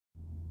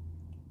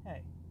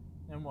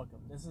and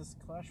welcome. This is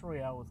Clash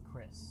Royale with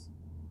Chris.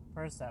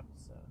 First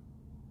episode.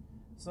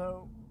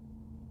 So,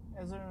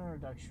 as an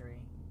introductory,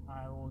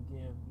 I will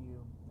give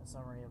you a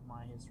summary of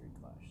my history of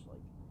Clash.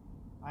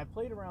 I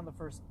played around the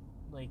first,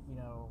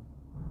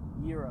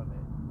 year of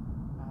it.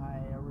 I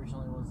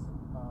originally was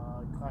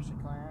Clash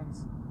of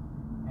Clans,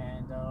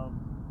 and I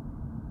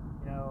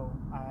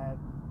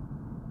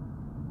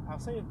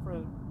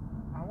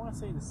want to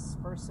say this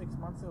first 6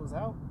 months it was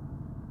out,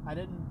 I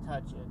didn't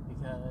touch it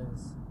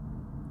because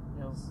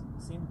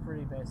it seemed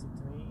pretty basic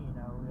to me.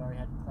 We already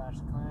had Clash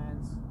of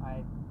Clans.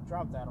 I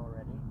dropped that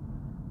already.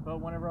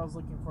 But whenever I was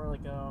looking for a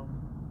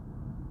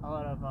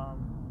lot of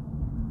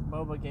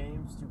MOBA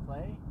games to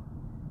play,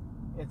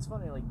 it's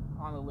funny,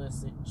 on the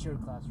list it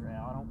showed Clash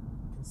Royale. I don't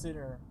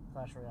consider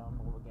Clash Royale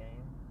a MOBA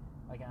game,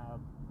 like a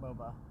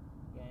MOBA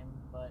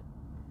game, but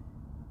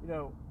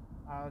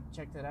I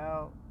checked it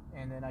out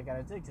and then I got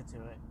addicted to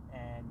it,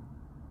 and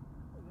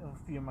a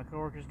few of my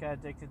coworkers got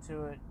addicted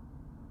to it.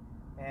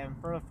 And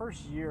for the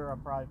first year, I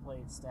probably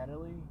played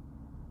steadily,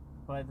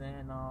 but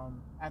then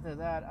after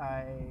that,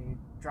 I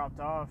dropped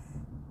off,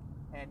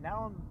 and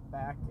now I'm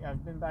back.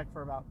 I've been back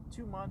for about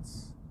 2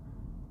 months.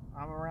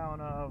 I'm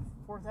around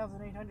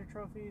 4,800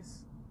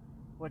 trophies,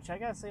 which I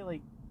gotta say,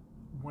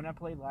 when I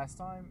played last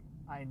time,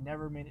 I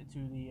never made it to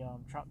the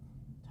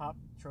top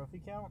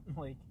trophy count.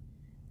 What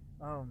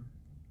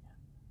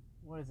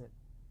is it?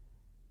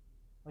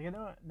 I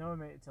know I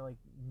made it to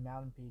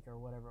Mountain Peak or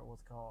whatever it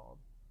was called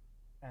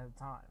at the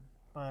time,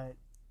 but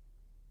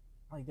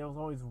there was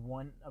always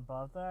one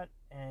above that,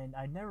 and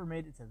I never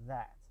made it to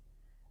that.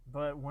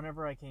 But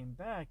whenever I came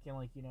back and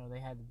they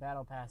had the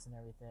battle pass and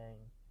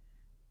everything,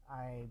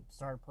 I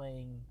started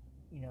playing,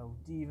 to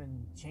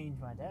even change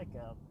my deck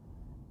up,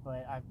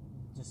 but I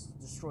just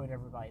destroyed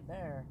everybody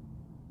there.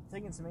 I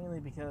think it's mainly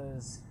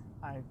because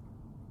I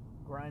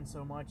grind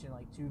so much in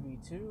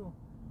 2v2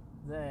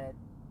 that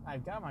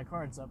I've got my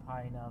cards up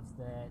high enough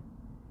that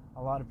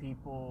a lot of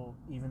people,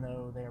 even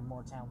though they're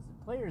more talented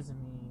players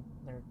than me,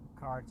 their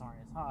cards aren't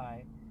as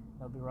high.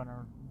 They'll be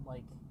running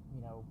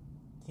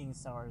King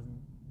Stars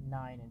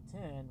 9 and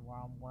 10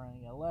 while I'm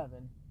running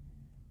 11.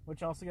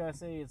 Which also gotta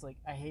say is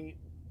I hate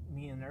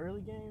me in the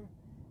early game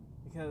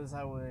because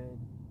I would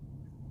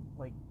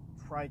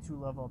try to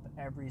level up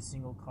every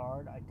single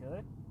card I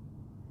could,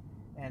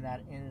 and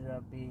that ended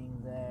up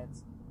being that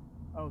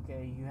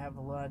okay, you have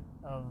a lot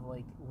of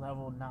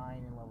level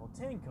 9 and level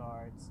 10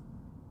 cards,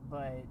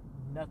 but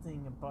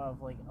nothing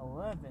above 11,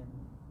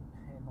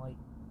 and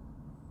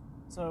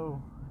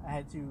so I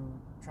had to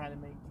try to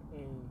make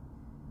a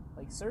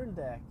certain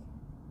deck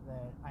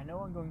that I know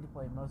I'm going to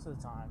play most of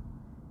the time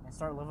and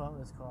start leveling up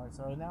this card.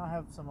 So now I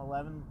have some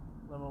level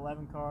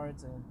 11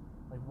 cards and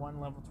one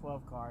level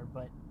 12 card,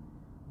 but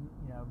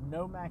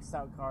no maxed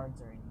out cards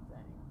or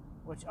anything,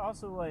 which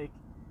also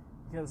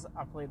because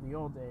I played the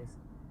old days,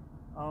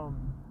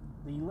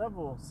 the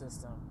level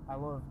system, I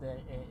love that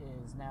it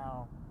is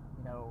now,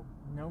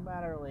 no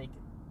matter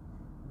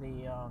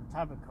the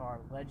type of card,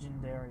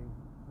 legendary,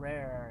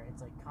 rare,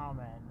 it's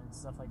common and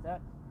stuff like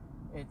that,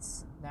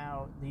 it's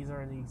now these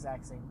are the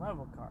exact same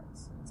level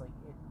cards. It's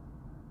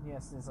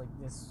yes, it's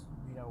this,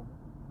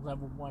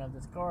 level 1 of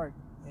this card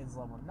is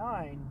level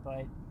 9,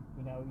 but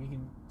you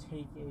can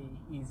take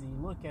a easy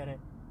look at it,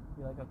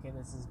 be okay,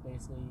 this is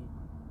basically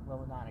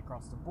level 9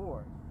 across the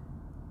board.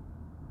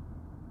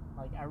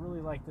 I really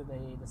like that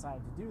they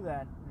decided to do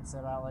that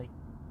instead of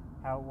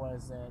how it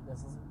was that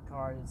this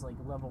card is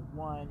level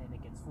 1 and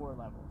it gets 4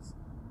 levels,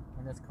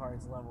 and this card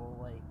is level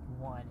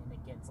 1 and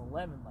it gets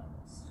 11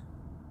 levels.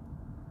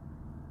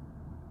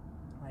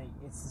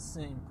 It's the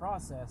same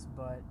process,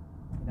 but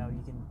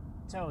you can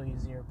tell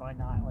easier by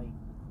not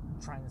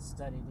trying to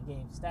study the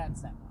game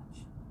stats that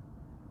much.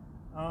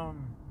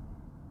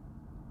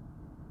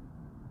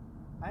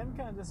 I'm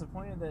kind of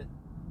disappointed that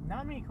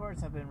not many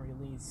cards have been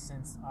released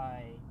since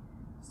I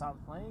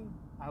stopped playing.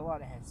 A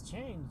lot has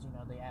changed.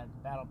 They added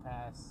the battle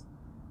pass.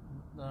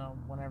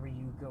 Whenever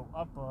you go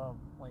up a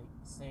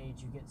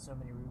stage, you get so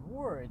many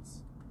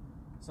rewards,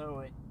 so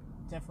it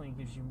definitely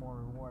gives you more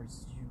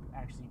rewards to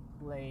actually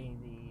play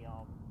the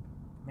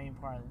main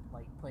part of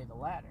play the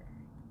ladder.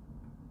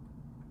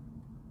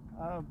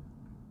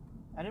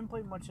 I didn't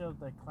play much of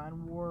the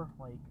Clan War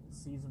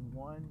season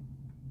 1,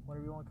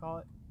 whatever you want to call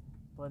it,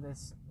 but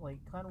it's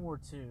Clan War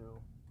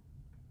 2,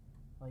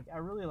 I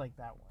really like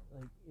that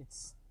one.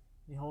 It's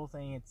the whole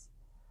thing, it's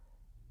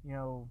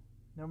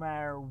no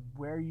matter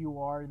where you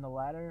are in the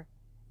ladder,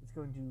 it's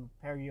going to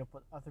pair you up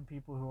with other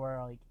people who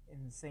are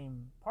in the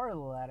same part of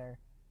the ladder,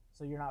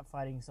 so you're not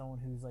fighting someone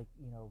who's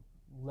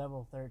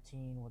level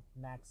 13 with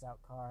maxed out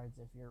cards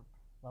if you're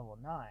level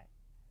 9.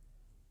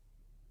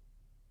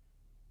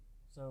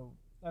 So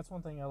that's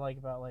one thing I like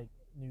about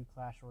new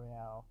Clash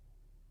Royale.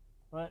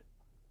 But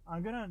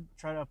I'm gonna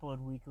try to upload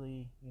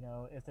weekly.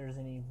 If there's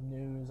any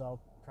news,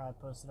 I'll try to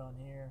post it on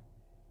here.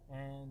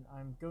 And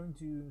I'm going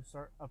to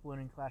start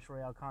uploading Clash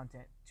Royale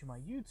content to my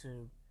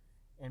YouTube,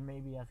 and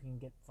maybe if I can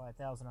get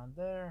 5,000 on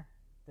there,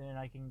 then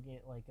I can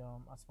get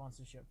a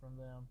sponsorship from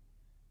them.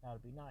 That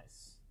would be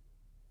nice.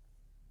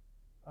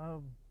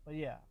 But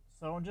yeah,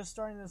 So I'm just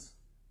starting this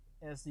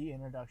as the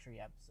introductory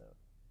episode.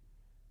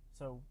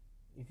 So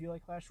if you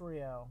like Clash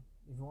Royale,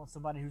 if you want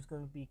somebody who's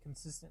going to be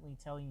consistently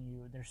telling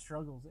you their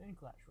struggles in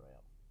Clash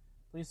Royale,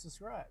 please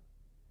subscribe.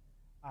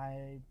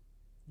 I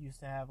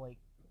used to have, like,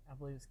 I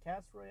believe it's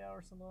Cats Royale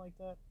or something like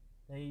that.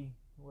 They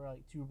were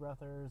like two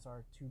brothers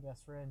or two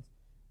best friends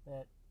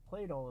that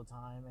played all the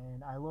time,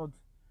 and I loved,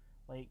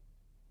 like,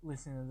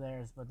 listening to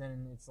theirs. But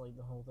then it's like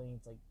the whole thing,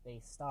 it's like they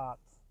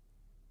stopped,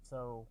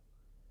 so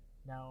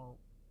now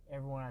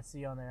everyone I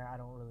see on there I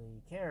don't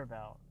really care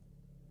about.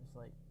 It's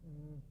like,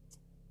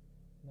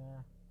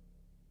 nah.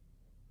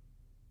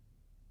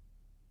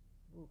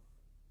 Oof.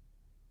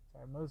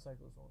 Sorry,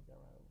 motorcycles almost got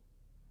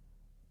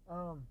run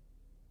over.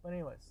 But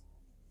anyways,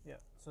 yeah.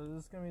 So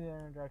this is gonna be the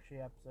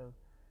introductory episode.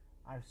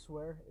 I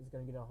swear it's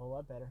gonna get a whole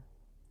lot better.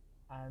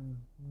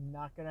 I'm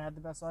not gonna have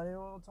the best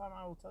audio all the time,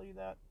 I will tell you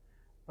that,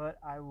 but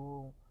I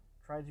will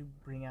try to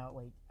bring out,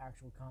 like,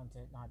 actual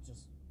content, not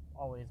just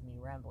always me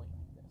rambling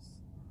like this.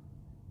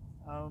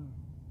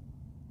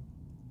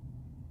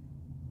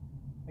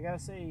 I gotta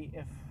say,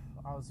 if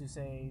I was to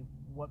say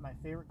what my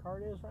favorite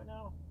card is right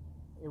now,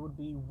 it would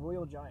be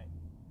Royal Giant.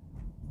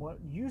 What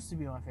used to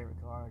be my favorite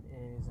card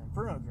is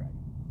Inferno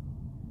Dragon.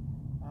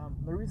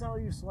 The reason I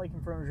used to like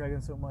Inferno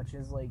Dragon so much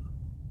is, like,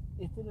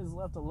 if it is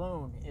left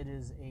alone, it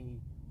is a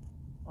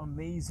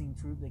amazing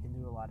troop that can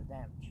do a lot of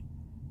damage.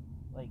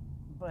 Like,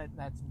 but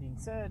that being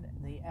said,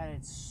 they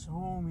added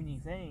so many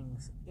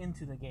things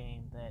into the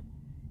game that,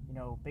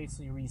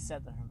 basically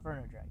reset the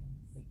Inferno Dragon.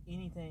 Like,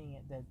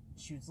 anything that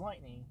shoots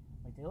lightning,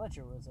 like the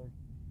Electro Wizard,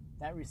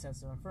 that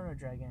resets the Inferno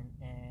Dragon,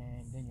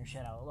 and then you're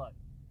shit out of luck.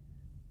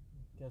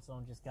 Because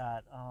someone just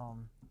got,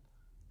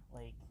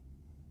 like,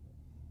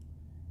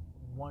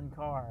 one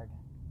card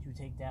to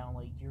take down,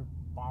 like, your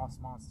boss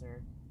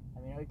monster.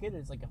 I mean, I get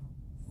it's like a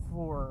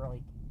 4,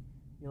 like,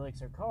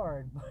 elixir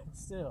card, but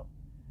still.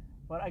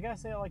 But I gotta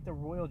say I like the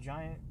Royal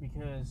Giant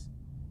because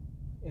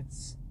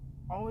it's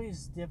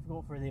always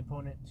difficult for the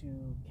opponent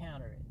to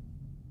counter it.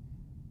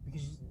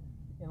 Because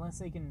unless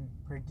they can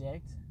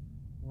predict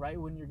right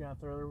when you're gonna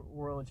throw the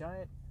Royal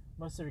Giant,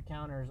 most of their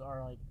counters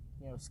are like,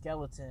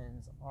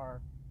 skeletons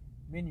or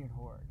minion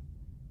horde.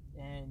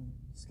 And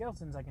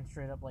skeletons, I can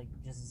straight up, like,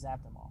 just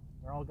zap them all.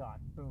 They're all gone.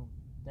 Boom.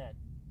 Dead.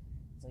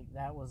 It's like,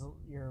 that was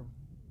your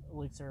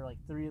elixir, like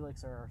 3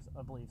 elixir,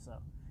 I believe so.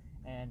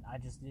 And I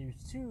just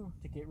used 2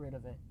 to get rid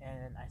of it,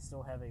 and I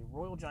still have a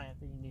Royal Giant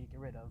that you need to get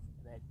rid of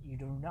that you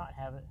do not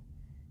have it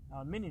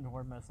on Minion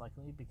Horde, most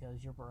likely,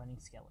 because you're running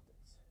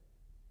skeletons.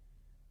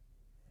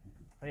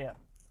 But yeah.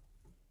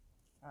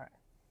 Alright.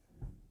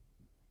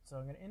 So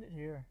I'm going to end it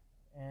here,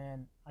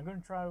 and I'm going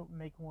to try to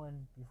make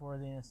one before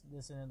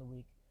this end of the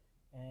week,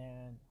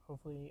 and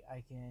hopefully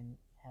I can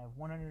have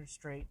 100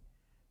 straight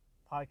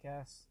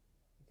podcasts,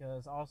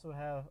 because I also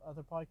have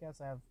other podcasts.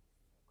 I have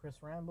Chris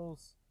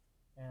Rambles,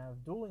 and I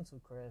have Duel Links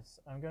with Chris.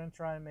 I'm going to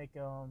try and make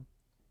a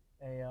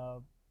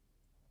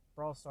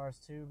Brawl Stars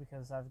too,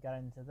 because I've got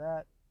into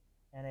that,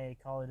 and a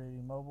Call of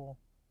Duty Mobile.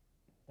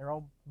 They're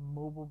all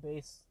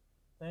mobile-based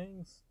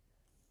things,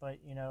 but,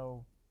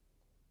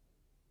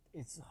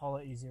 it's a whole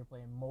lot easier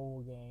playing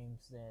mobile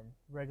games than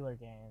regular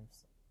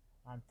games.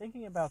 I'm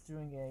thinking about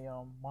doing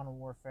a Modern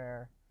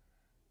Warfare,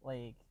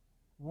 like,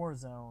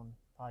 Warzone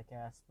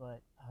podcast,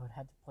 but I would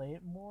have to play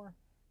it more,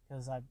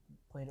 because I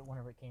played it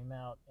whenever it came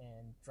out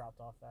and dropped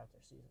off after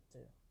season 2.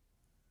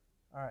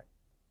 Alright,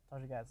 talk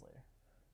to you guys later.